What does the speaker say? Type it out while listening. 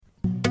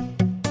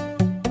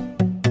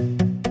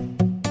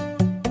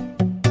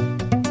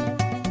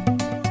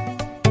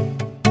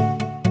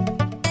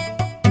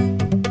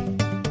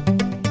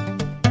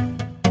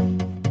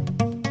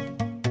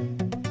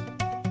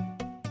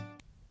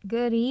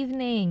Good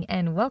evening,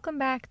 and welcome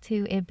back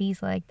to It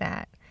Bees Like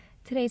That.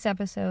 Today's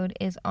episode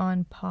is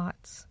on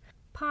POTS.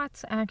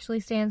 POTS actually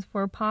stands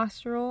for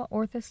Postural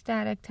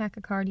Orthostatic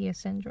Tachycardia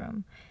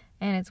Syndrome,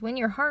 and it's when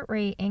your heart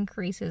rate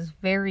increases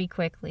very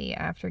quickly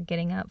after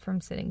getting up from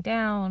sitting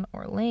down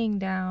or laying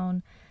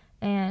down,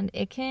 and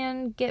it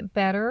can get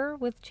better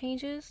with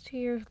changes to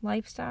your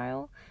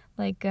lifestyle,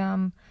 like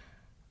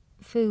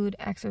food,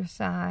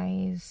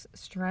 exercise,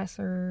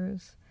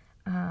 stressors,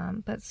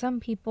 but some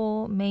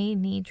people may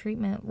need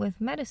treatment with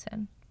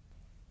medicine.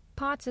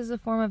 POTS is a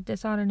form of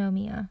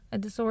dysautonomia, a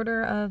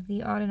disorder of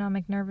the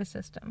autonomic nervous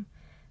system.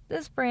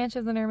 This branch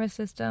of the nervous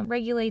system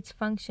regulates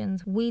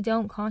functions we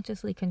don't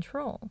consciously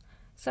control,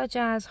 such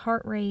as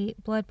heart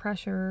rate, blood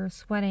pressure,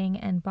 sweating,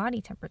 and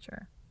body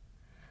temperature.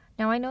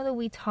 Now, I know that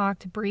we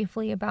talked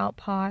briefly about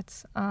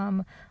POTS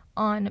on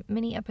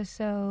mini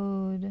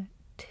episode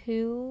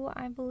 2,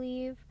 I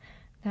believe.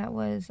 That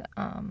was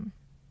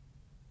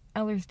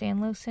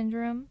Ehlers-Danlos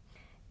syndrome,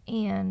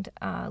 and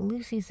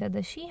Lucy said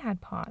that she had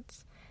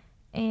POTS,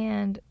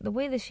 and the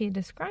way that she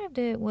described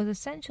it was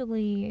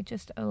essentially,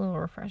 just a little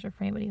refresher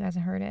for anybody who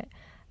hasn't heard it,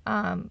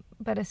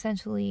 but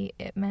essentially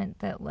it meant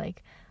that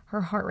like her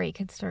heart rate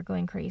could start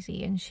going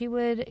crazy, and she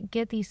would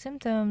get these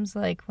symptoms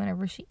like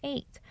whenever she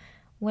ate,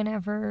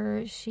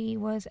 whenever she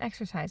was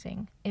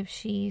exercising, if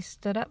she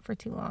stood up for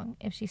too long,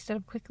 if she stood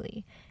up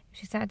quickly, if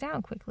she sat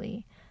down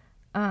quickly,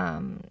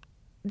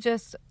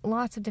 just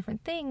lots of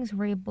different things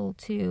were able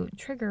to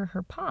trigger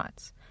her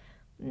POTS.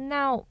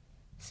 Now,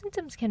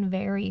 symptoms can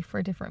vary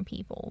for different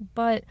people,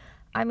 but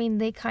I mean,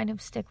 they kind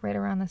of stick right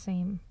around the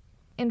same.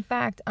 In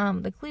fact,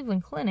 the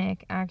Cleveland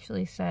Clinic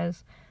actually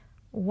says,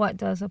 what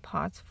does a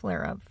POTS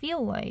flare-up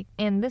feel like?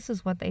 And this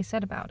is what they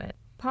said about it.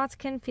 POTS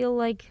can feel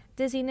like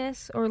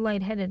dizziness or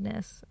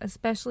lightheadedness,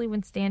 especially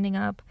when standing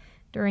up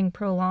during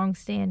prolonged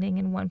standing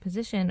in one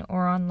position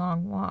or on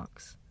long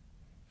walks.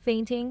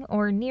 Fainting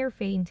or near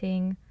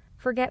fainting,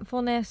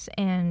 forgetfulness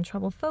and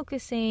trouble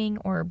focusing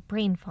or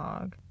brain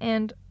fog,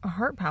 and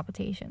heart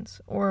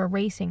palpitations or a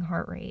racing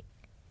heart rate.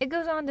 It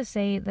goes on to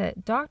say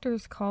that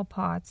doctors call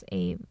POTS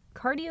a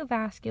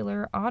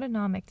cardiovascular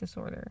autonomic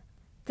disorder.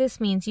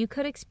 This means you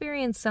could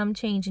experience some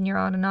change in your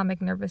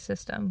autonomic nervous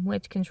system,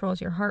 which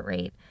controls your heart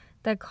rate,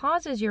 that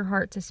causes your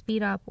heart to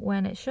speed up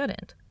when it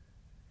shouldn't.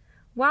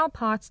 While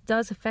POTS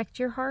does affect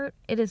your heart,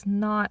 it is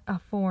not a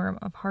form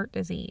of heart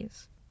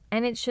disease,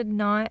 and it should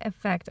not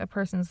affect a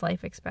person's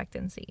life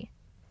expectancy.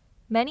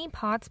 Many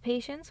POTS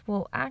patients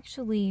will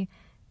actually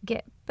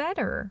get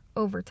better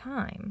over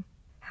time.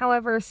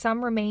 However,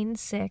 some remain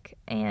sick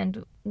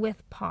and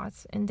with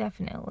POTS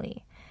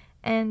indefinitely,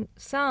 and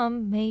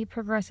some may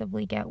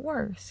progressively get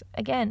worse.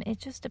 Again, it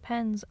just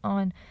depends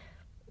on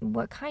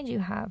what kind you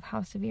have,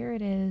 how severe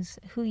it is,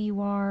 who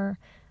you are,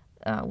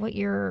 what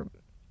you're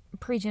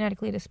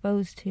pre-genetically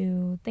disposed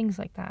to, things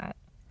like that.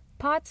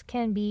 POTS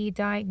can be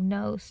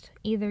diagnosed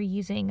either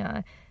using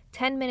a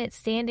 10-minute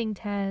standing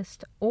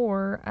test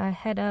or a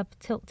head-up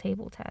tilt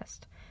table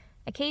test.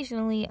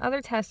 Occasionally, other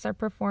tests are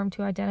performed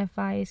to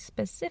identify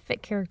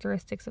specific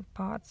characteristics of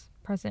POTS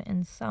present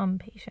in some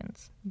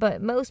patients.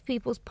 But most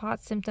people's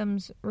POTS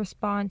symptoms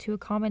respond to a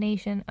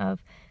combination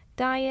of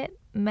diet,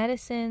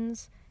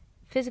 medicines,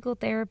 physical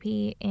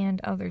therapy, and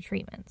other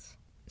treatments.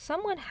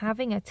 Someone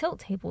having a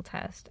tilt table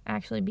test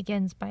actually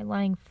begins by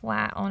lying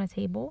flat on a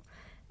table,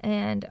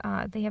 and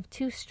they have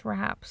two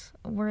straps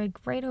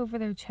right over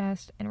their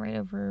chest and right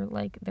over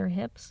like their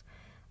hips,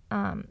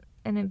 and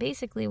then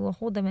basically will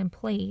hold them in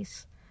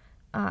place,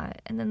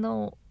 and then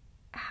they'll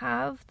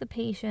have the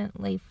patient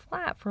lay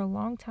flat for a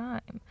long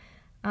time,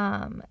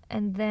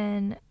 and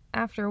then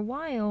after a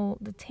while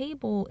the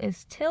table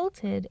is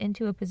tilted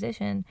into a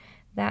position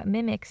that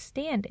mimics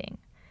standing.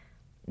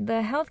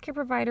 The healthcare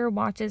provider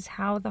watches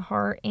how the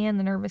heart and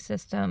the nervous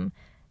system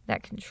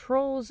that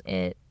controls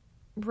it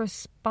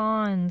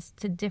responds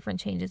to different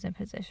changes in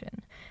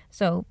position.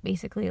 So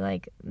basically,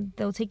 like,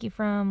 they'll take you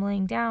from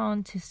laying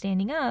down to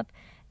standing up,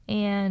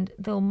 and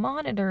they'll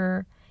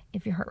monitor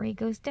if your heart rate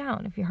goes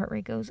down, if your heart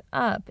rate goes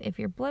up, if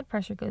your blood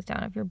pressure goes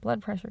down, if your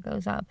blood pressure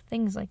goes up,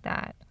 things like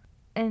that.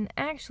 And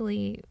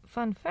actually,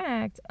 fun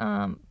fact,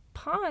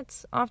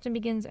 POTS often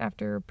begins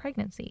after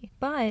pregnancy,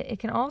 but it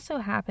can also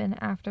happen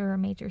after a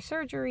major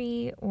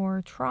surgery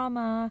or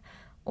trauma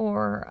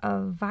or a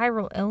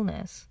viral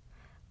illness.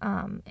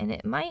 And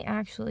it might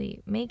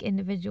actually make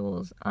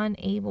individuals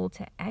unable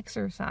to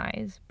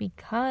exercise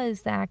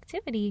because the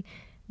activity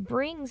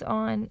brings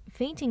on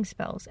fainting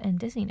spells and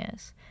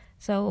dizziness.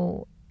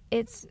 So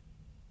it's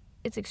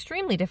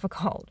extremely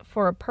difficult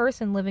for a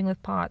person living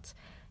with POTS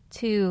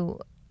to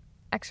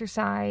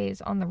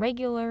exercise on the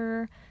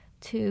regular,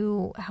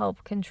 to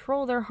help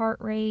control their heart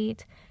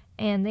rate,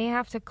 and they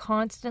have to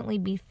constantly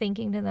be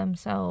thinking to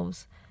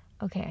themselves,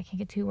 okay, I can't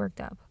get too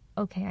worked up.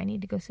 Okay, I need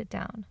to go sit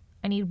down.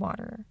 I need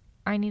water.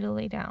 I need to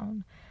lay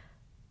down.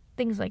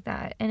 Things like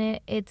that.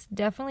 And it's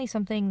definitely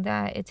something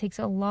that it takes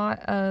a lot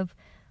of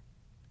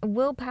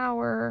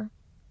willpower,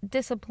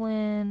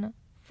 discipline,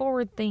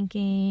 forward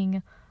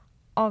thinking,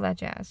 all that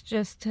jazz,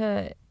 just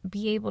to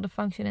be able to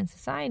function in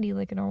society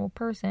like a normal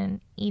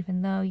person,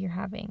 even though you're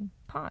having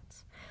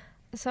POTS.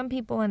 Some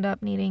people end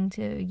up needing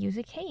to use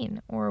a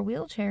cane or a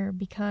wheelchair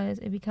because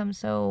it becomes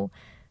so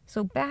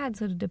bad,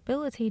 so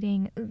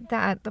debilitating,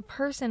 that the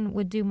person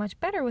would do much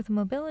better with a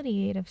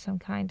mobility aid of some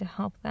kind to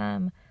help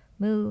them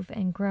move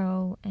and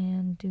grow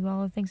and do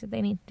all the things that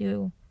they need to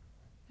do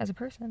as a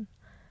person.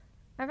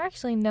 I've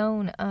actually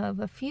known of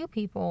a few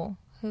people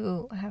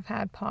who have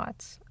had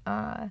POTS.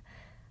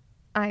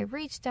 I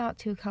reached out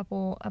to a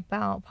couple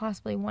about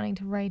possibly wanting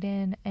to write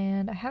in,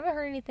 and I haven't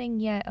heard anything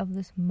yet of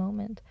this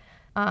moment.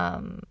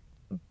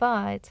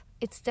 But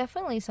it's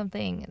definitely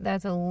something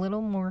that's a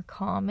little more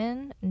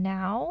common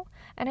now,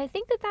 and I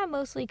think that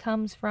mostly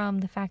comes from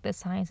the fact that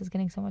science is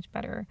getting so much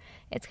better.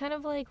 It's kind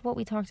of like what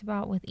we talked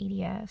about with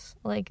EDS.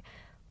 Like,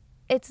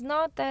 it's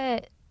not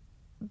that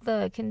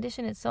the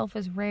condition itself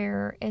is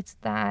rare, it's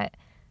that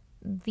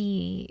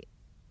the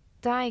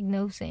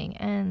diagnosing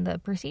and the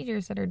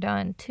procedures that are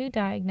done to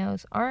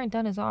diagnose aren't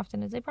done as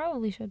often as they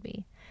probably should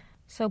be.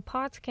 So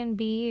POTS can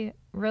be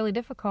really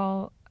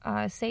difficult.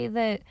 Say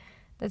that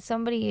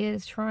somebody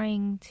is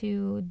trying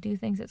to do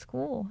things at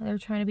school. They're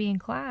trying to be in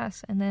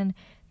class, and then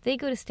they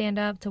go to stand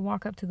up to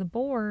walk up to the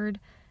board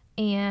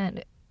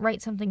and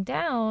write something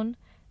down,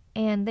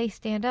 and they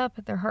stand up,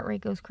 their heart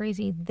rate goes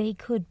crazy. They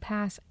could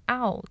pass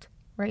out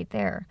right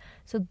there.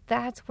 So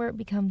that's where it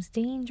becomes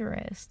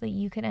dangerous, that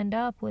you can end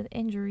up with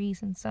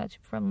injuries and such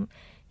from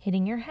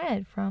hitting your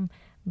head, from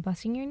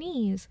busting your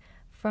knees,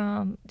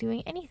 from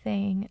doing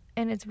anything.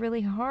 And it's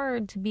really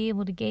hard to be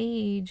able to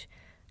gauge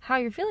how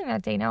you're feeling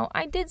that day. Now,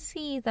 I did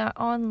see that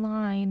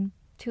online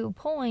to a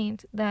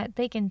point that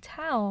they can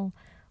tell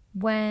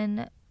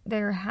when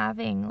they're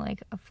having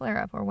like a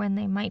flare-up or when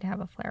they might have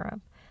a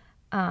flare-up.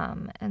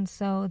 And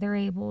so they're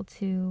able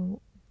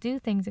to do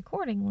things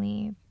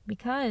accordingly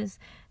because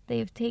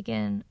they've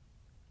taken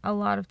a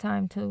lot of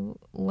time to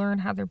learn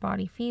how their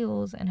body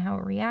feels and how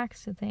it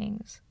reacts to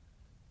things.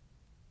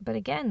 But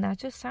again, that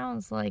just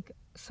sounds like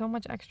so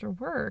much extra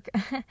work.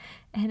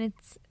 And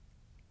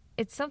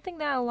it's something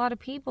that a lot of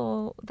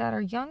people that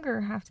are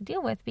younger have to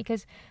deal with,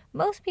 because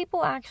most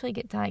people actually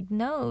get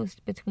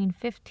diagnosed between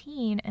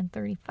 15 and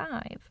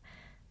 35.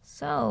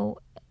 So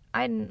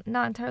I'm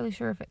not entirely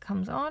sure if it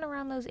comes on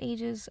around those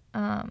ages,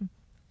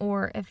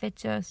 or if it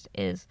just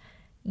is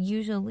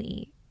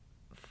usually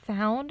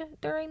found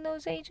during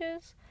those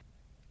ages.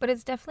 But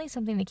it's definitely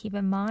something to keep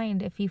in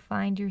mind if you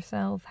find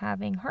yourself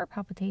having heart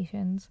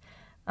palpitations,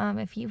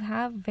 if you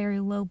have very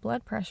low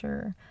blood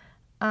pressure,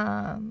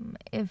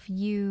 if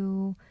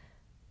you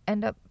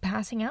end up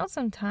passing out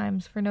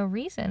sometimes for no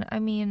reason. I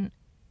mean,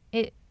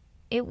 it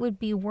would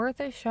be worth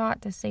a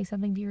shot to say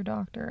something to your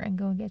doctor and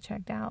go and get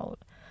checked out.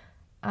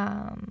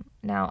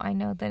 Now, I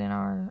know that in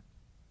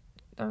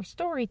our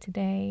story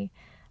today,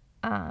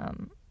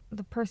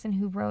 the person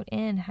who wrote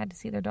in had to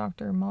see their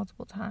doctor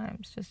multiple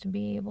times just to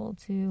be able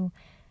to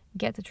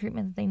get the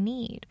treatment that they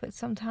need. But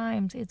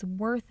sometimes it's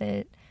worth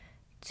it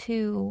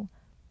to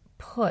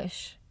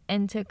push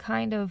and to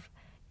kind of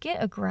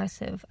get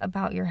aggressive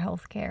about your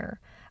health care.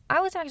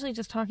 I was actually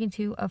just talking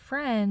to a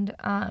friend,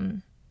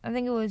 I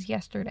think it was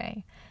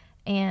yesterday,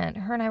 and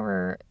her and I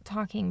were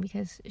talking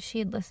because she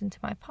had listened to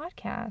my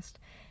podcast,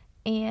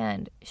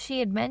 and she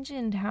had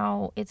mentioned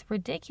how it's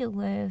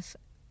ridiculous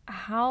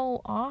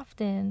how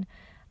often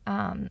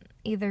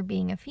either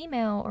being a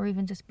female or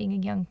even just being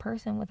a young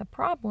person with a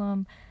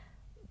problem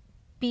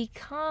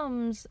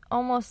becomes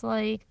almost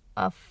like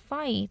a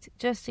fight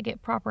just to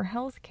get proper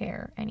health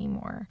care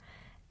anymore.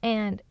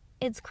 And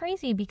it's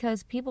crazy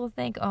because people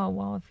think, oh,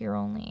 well, if you're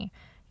only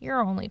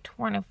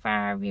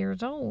 25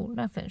 years old,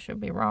 nothing should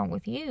be wrong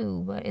with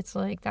you. But it's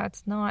like,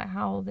 that's not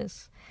how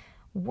this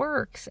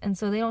works. And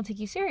so they don't take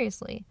you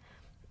seriously.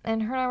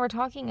 And her and I were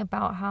talking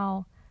about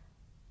how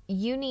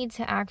you need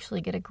to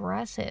actually get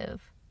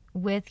aggressive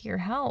with your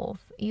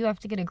health. You have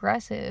to get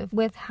aggressive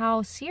with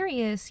how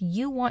serious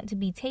you want to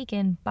be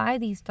taken by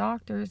these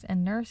doctors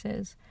and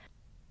nurses.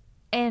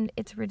 And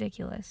it's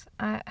ridiculous.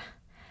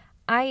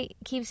 I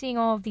keep seeing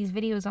all of these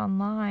videos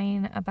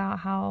online about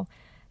how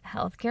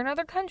healthcare in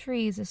other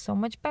countries is so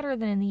much better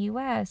than in the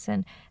U.S.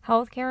 and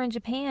healthcare in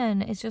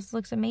Japan, it just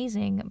looks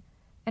amazing.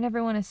 And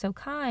everyone is so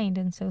kind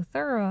and so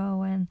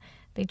thorough, and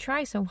they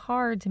try so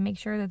hard to make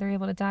sure that they're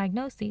able to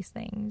diagnose these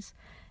things.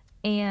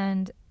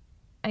 And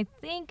I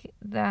think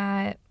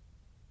that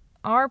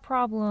our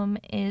problem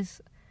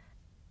is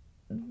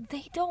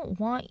they don't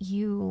want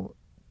you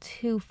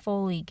to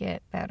fully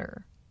get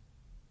better,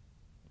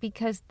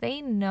 because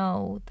they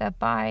know that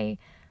by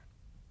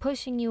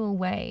pushing you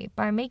away,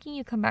 by making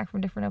you come back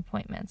from different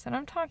appointments, and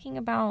I'm talking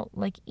about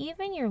like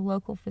even your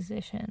local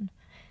physician,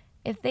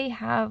 if they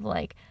have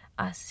like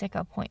a sick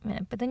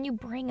appointment, but then you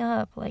bring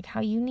up like how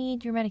you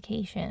need your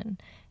medication,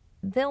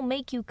 they'll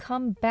make you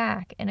come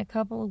back in a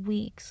couple of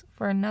weeks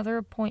for another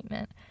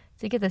appointment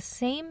to get the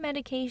same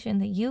medication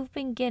that you've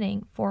been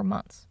getting for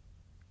months.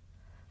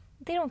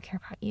 They don't care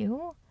about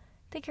you.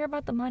 They care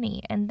about the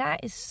money, and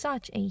that is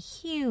such a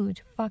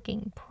huge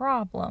fucking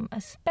problem,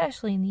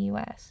 especially in the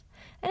U.S.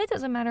 And it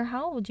doesn't matter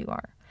how old you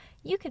are.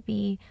 You could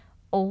be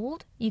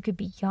old, you could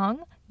be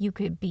young, you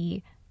could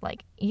be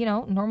like,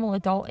 normal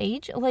adult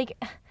age. Like,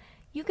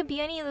 you could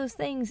be any of those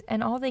things,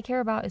 and all they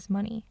care about is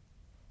money.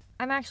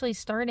 I'm actually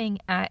starting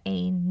at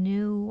a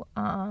new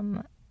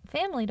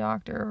family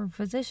doctor or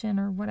physician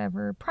or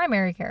whatever,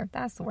 primary care.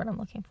 That's the word I'm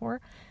looking for.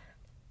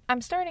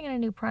 I'm starting at a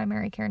new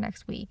primary care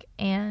next week,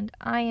 and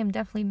I am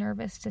definitely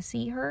nervous to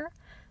see her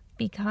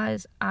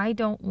because I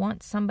don't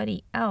want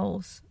somebody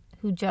else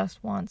who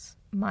just wants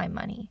my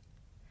money.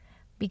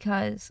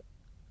 Because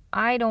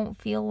I don't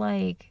feel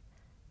like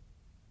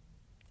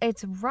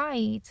it's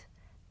right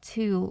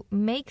to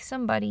make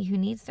somebody who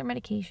needs their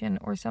medication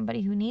or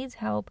somebody who needs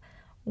help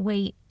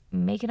wait,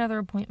 make another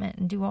appointment,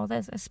 and do all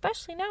this,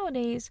 especially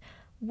nowadays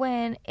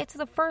when it's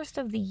the first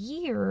of the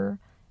year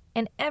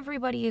and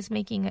everybody is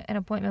making an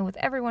appointment with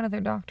every one of their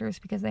doctors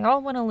because they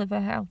all want to live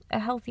a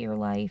healthier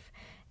life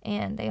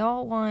and they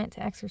all want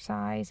to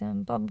exercise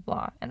and blah, blah,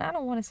 blah. And I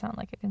don't want to sound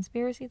like a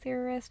conspiracy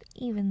theorist,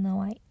 even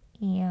though I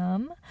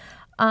am.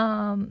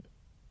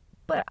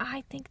 But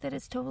I think that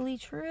it's totally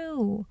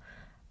true.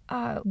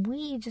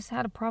 We just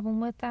had a problem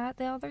with that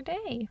the other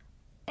day.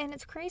 And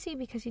it's crazy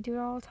because you do it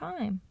all the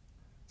time.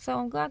 So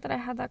I'm glad that I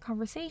had that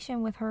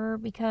conversation with her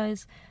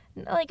because,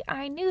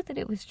 I knew that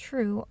it was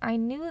true. I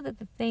knew that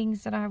the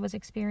things that I was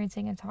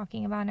experiencing and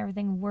talking about and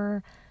everything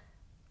were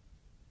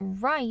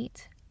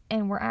right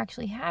and were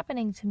actually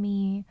happening to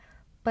me.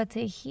 But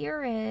to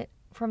hear it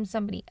from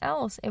somebody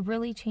else, it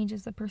really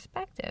changes the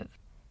perspective.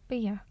 But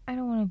yeah, I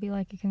don't want to be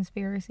like a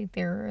conspiracy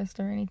theorist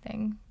or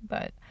anything,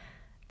 but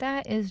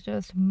that is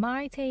just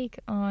my take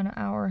on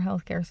our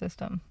healthcare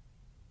system.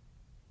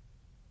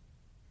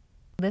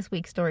 This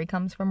week's story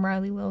comes from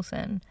Riley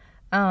Wilson.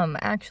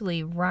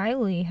 Actually,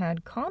 Riley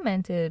had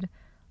commented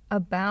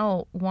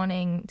about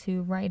wanting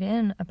to write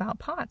in about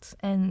POTS,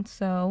 and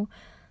so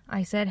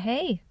I said,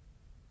 hey,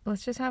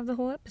 let's just have the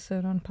whole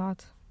episode on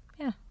POTS.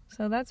 Yeah,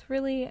 so that's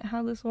really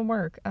how this will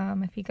work.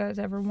 If you guys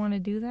ever want to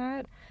do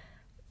that,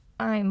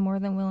 I'm more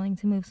than willing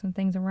to move some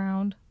things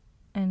around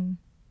and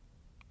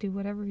do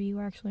whatever you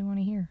actually want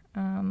to hear.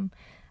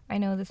 I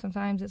know that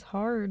sometimes it's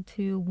hard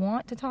to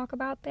want to talk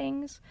about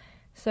things,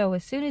 so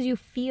as soon as you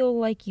feel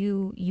like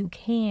you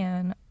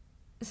can,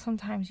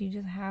 sometimes you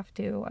just have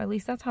to. At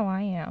least that's how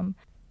I am.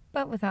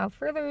 But without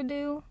further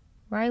ado,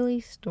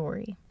 Riley's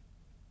story.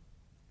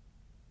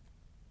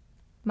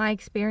 My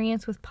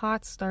experience with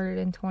POTS started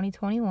in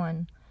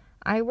 2021.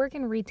 I work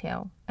in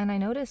retail, and I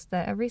noticed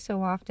that every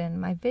so often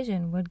my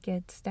vision would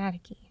get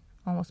staticky,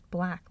 almost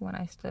black when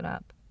I stood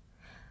up.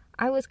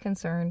 I was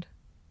concerned.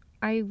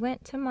 I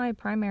went to my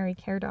primary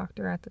care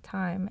doctor at the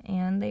time,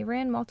 and they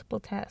ran multiple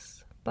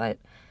tests, but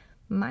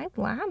my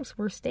labs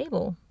were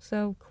stable,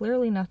 so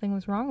clearly nothing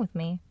was wrong with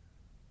me.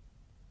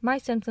 My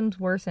symptoms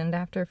worsened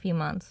after a few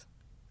months.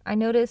 I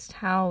now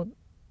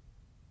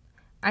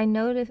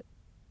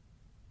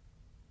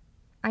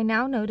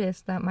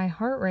noticed that my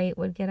heart rate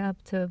would get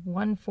up to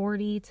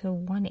 140 to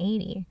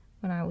 180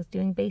 when I was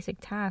doing basic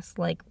tasks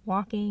like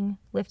walking,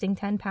 lifting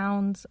 10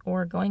 pounds,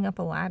 or going up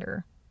a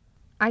ladder.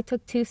 I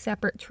took 2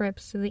 separate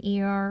trips to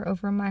the ER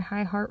over my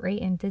high heart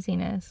rate and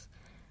dizziness.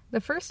 The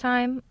first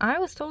time, I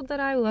was told that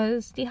I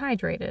was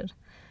dehydrated.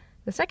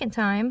 The second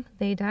time,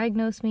 they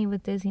diagnosed me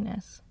with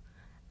dizziness.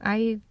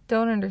 I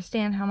don't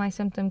understand how my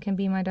symptom can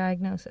be my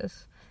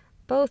diagnosis.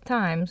 Both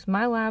times,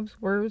 my labs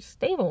were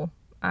stable.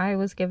 I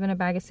was given a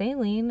bag of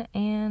saline,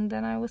 and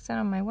then I was sent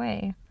on my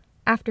way.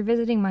 After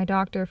visiting my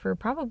doctor for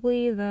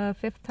probably the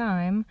 5th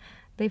time,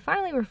 they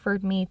finally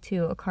referred me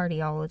to a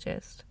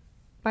cardiologist.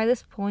 By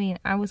this point,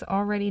 I was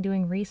already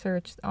doing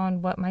research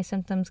on what my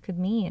symptoms could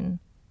mean.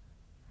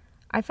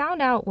 I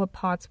found out what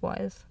POTS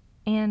was,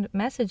 and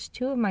messaged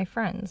 2 of my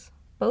friends,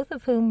 both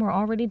of whom were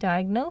already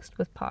diagnosed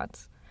with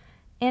POTS,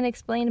 and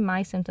explained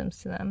my symptoms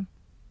to them.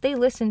 They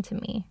listened to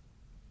me,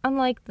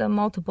 unlike the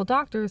multiple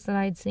doctors that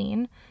I'd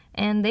seen,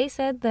 and they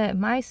said that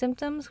my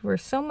symptoms were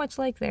so much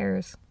like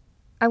theirs.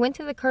 I went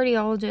to the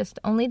cardiologist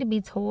only to be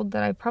told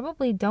that I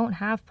probably don't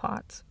have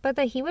POTS, but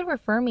that he would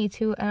refer me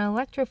to an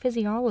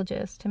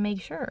electrophysiologist to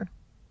make sure.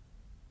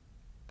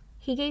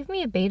 He gave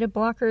me a beta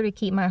blocker to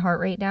keep my heart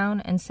rate down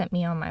and sent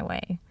me on my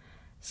way.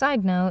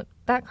 Side note,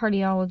 that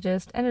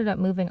cardiologist ended up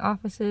moving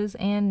offices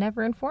and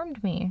never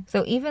informed me.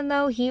 So even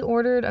though he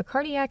ordered a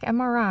cardiac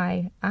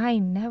MRI, I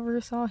never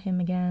saw him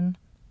again.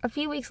 A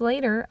few weeks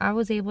later, I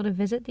was able to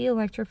visit the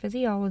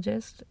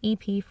electrophysiologist,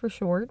 EP for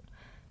short.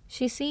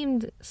 She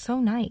seemed so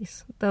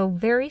nice, though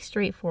very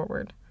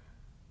straightforward.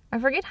 I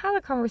forget how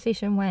the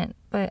conversation went,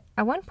 but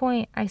at one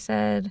point I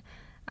said,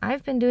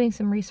 I've been doing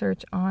some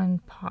research on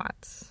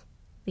POTS.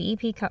 The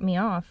EP cut me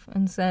off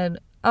and said,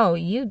 oh,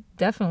 you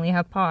definitely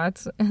have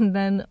POTS, and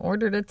then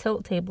ordered a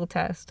tilt table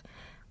test,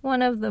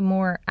 one of the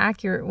more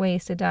accurate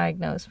ways to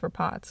diagnose for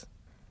POTS.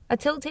 A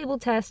tilt table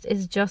test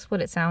is just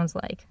what it sounds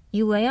like.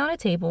 You lay on a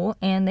table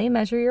and they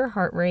measure your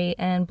heart rate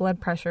and blood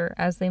pressure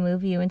as they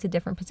move you into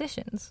different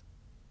positions.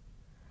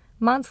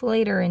 Months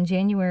later, in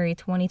January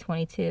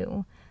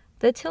 2022,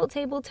 the tilt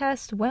table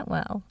test went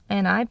well,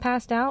 and I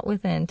passed out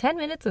within 10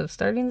 minutes of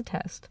starting the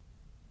test.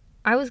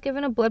 I was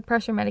given a blood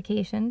pressure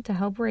medication to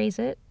help raise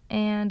it,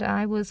 and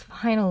I was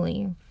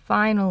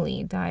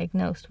finally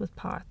diagnosed with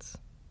POTS.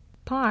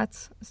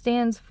 POTS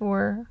stands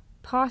for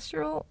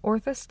Postural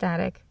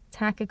Orthostatic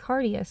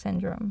Tachycardia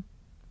Syndrome.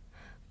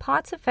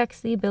 POTS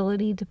affects the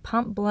ability to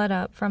pump blood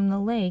up from the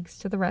legs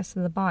to the rest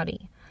of the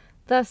body.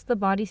 Thus, the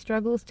body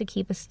struggles to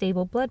keep a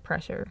stable blood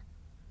pressure.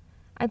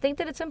 I think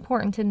that it's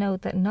important to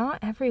note that not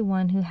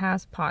everyone who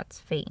has POTS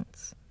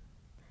faints.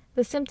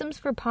 The symptoms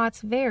for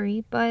POTS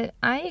vary, but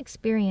I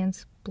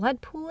experience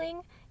blood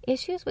pooling,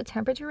 issues with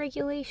temperature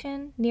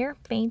regulation, near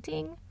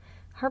fainting,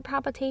 heart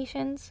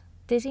palpitations,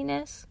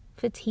 dizziness,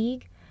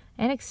 fatigue,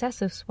 and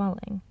excessive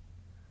swelling.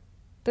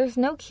 There's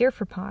no cure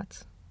for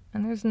POTS,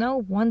 and there's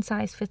no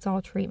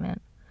one-size-fits-all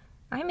treatment.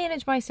 I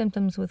manage my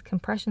symptoms with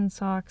compression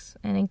socks,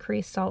 an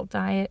increased salt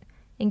diet,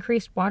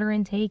 increased water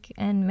intake,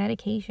 and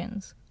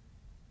medications.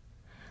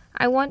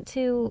 I want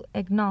to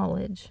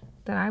acknowledge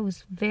that I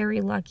was very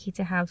lucky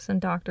to have some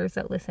doctors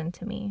that listened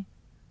to me.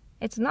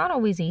 It's not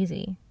always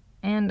easy,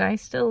 and I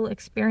still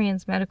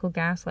experience medical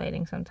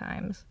gaslighting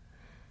sometimes,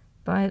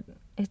 but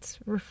it's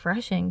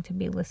refreshing to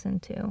be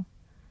listened to.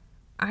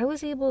 I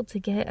was able to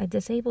get a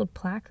disabled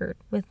placard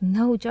with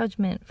no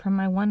judgment from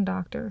my one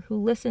doctor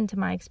who listened to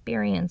my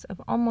experience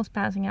of almost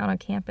passing out on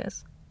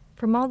campus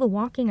from all the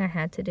walking I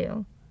had to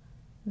do.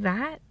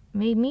 That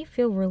made me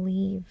feel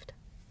relieved.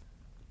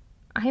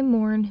 I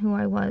mourn who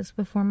I was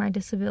before my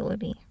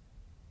disability.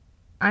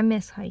 I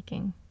miss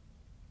hiking.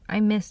 I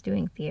miss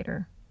doing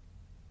theater.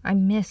 I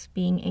miss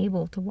being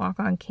able to walk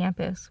on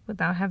campus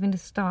without having to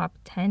stop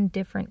 10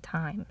 different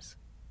times.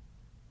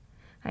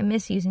 I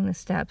miss using the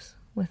steps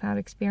without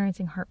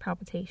experiencing heart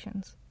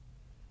palpitations.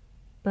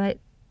 But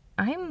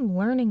I'm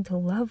learning to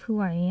love who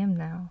I am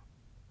now.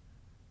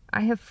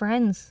 I have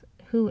friends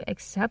who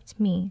accept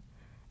me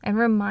and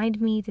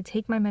remind me to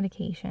take my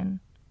medication.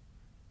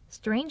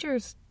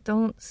 Strangers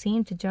don't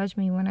seem to judge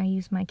me when I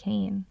use my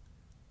cane.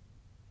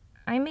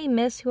 I may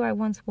miss who I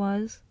once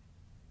was,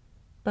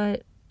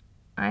 but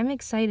I'm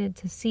excited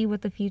to see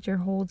what the future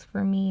holds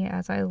for me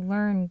as I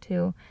learn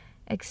to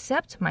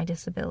accept my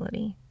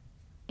disability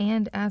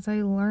and as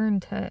I learn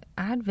to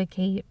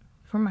advocate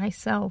for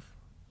myself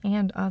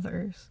and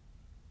others.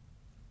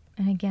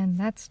 And again,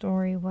 that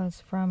story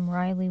was from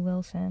Riley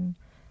Wilson.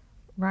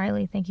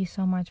 Riley, thank you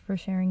so much for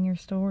sharing your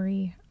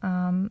story.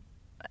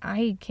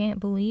 I can't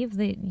believe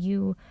that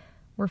you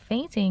were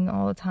fainting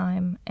all the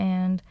time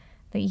and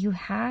that you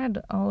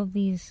had all of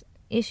these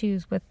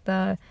issues with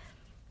the,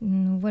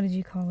 what did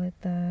you call it,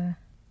 the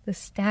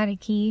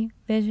staticky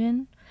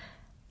vision.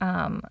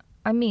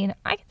 I mean,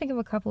 I can think of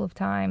a couple of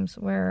times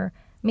where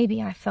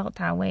maybe I felt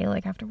that way,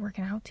 like after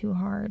working out too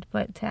hard,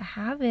 but to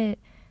have it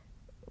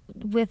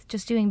with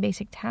just doing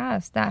basic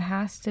tasks, that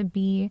has to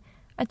be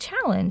a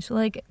challenge,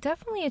 like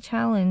definitely a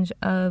challenge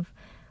of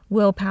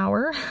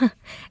willpower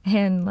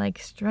and like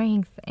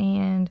strength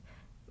and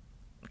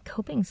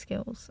coping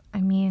skills.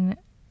 I mean,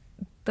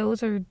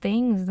 those are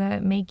things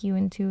that make you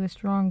into a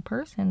strong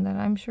person that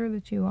I'm sure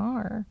that you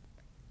are.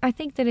 I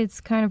think that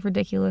it's kind of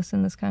ridiculous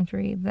in this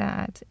country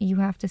that you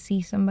have to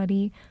see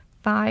somebody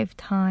 5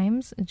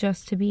 times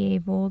just to be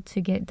able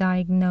to get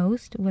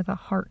diagnosed with a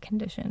heart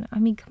condition. I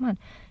mean, come on.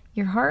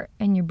 Your heart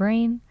and your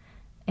brain,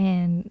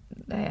 and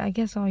I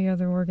guess all your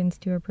other organs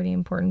too are pretty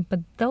important, but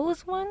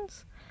those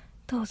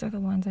are the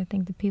ones I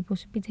think that people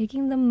should be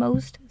taking the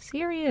most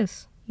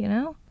serious, you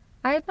know?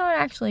 I had not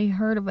actually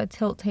heard of a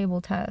tilt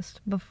table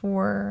test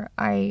before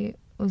I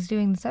was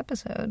doing this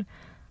episode.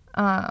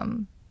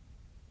 And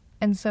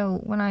so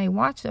when I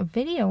watched a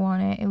video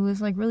on it, it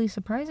was like really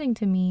surprising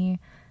to me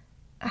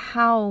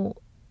how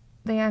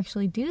they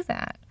actually do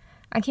that.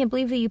 I can't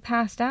believe that you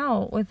passed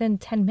out within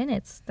 10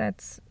 minutes.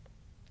 That's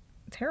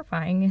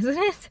terrifying, isn't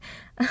it?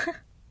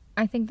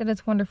 I think that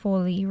it's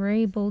wonderful that you were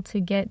able to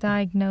get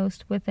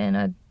diagnosed within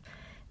a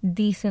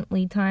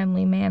decently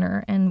timely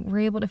manner and were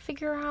able to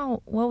figure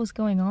out what was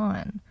going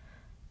on.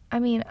 I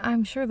mean,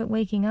 I'm sure that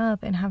waking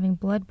up and having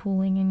blood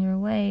pooling in your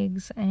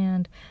legs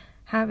and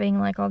having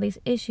like all these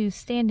issues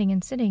standing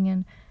and sitting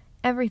and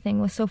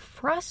everything was so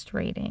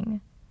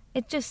frustrating.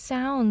 It just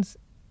sounds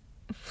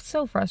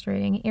so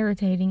frustrating,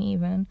 irritating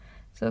even.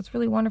 So it's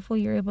really wonderful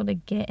you're able to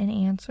get an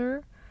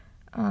answer.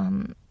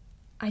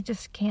 I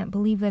just can't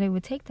believe that it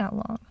would take that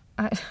long.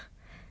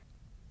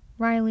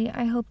 Riley,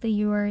 I hope that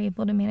you are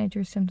able to manage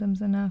your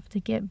symptoms enough to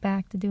get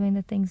back to doing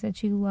the things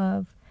that you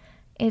love.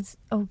 It's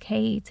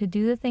okay to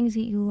do the things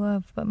that you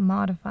love, but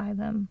modify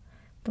them.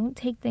 Don't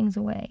take things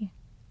away.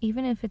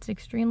 Even if it's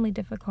extremely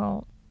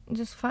difficult,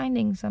 just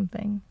finding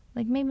something.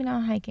 Like maybe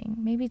not hiking,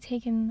 maybe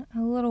taking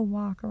a little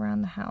walk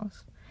around the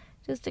house.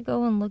 Just to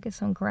go and look at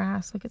some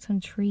grass, look at some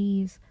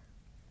trees.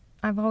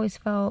 I've always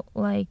felt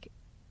like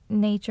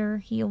nature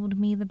healed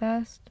me the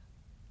best,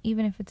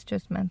 even if it's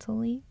just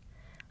mentally.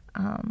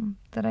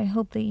 That I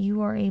hope that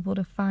you are able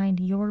to find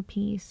your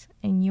peace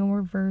and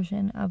your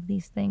version of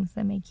these things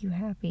that make you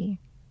happy.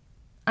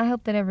 I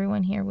hope that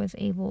everyone here was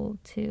able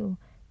to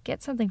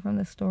get something from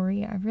the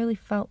story. I really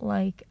felt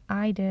like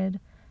I did,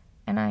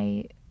 and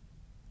I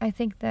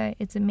think that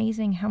it's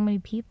amazing how many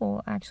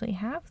people actually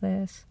have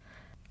this.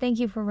 Thank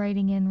you for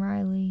writing in,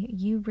 Riley.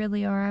 You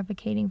really are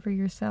advocating for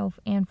yourself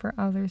and for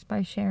others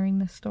by sharing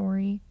the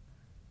story.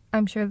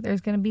 I'm sure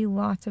there's going to be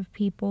lots of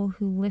people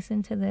who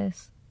listen to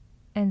this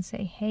and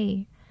say,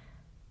 hey,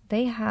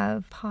 they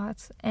have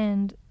POTS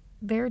and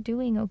they're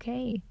doing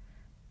okay.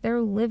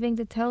 They're living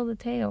to tell the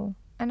tale.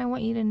 And I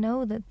want you to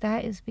know that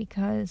that is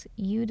because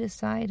you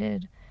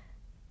decided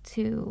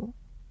to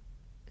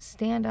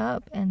stand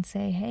up and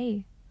say,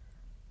 hey,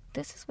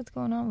 this is what's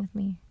going on with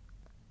me.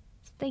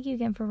 So thank you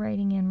again for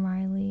writing in,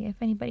 Riley.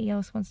 If anybody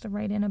else wants to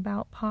write in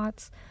about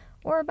POTS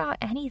or about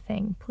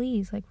anything,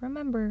 please,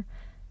 remember,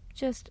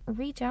 just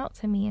reach out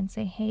to me and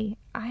say, hey,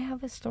 I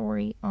have a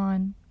story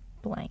on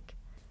blank.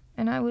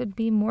 And I would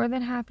be more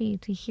than happy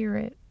to hear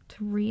it,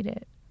 to read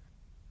it.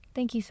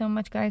 Thank you so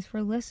much, guys,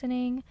 for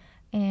listening.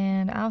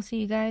 And I'll see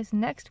you guys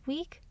next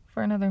week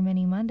for another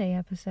Mini Monday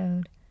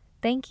episode.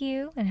 Thank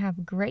you and have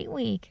a great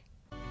week.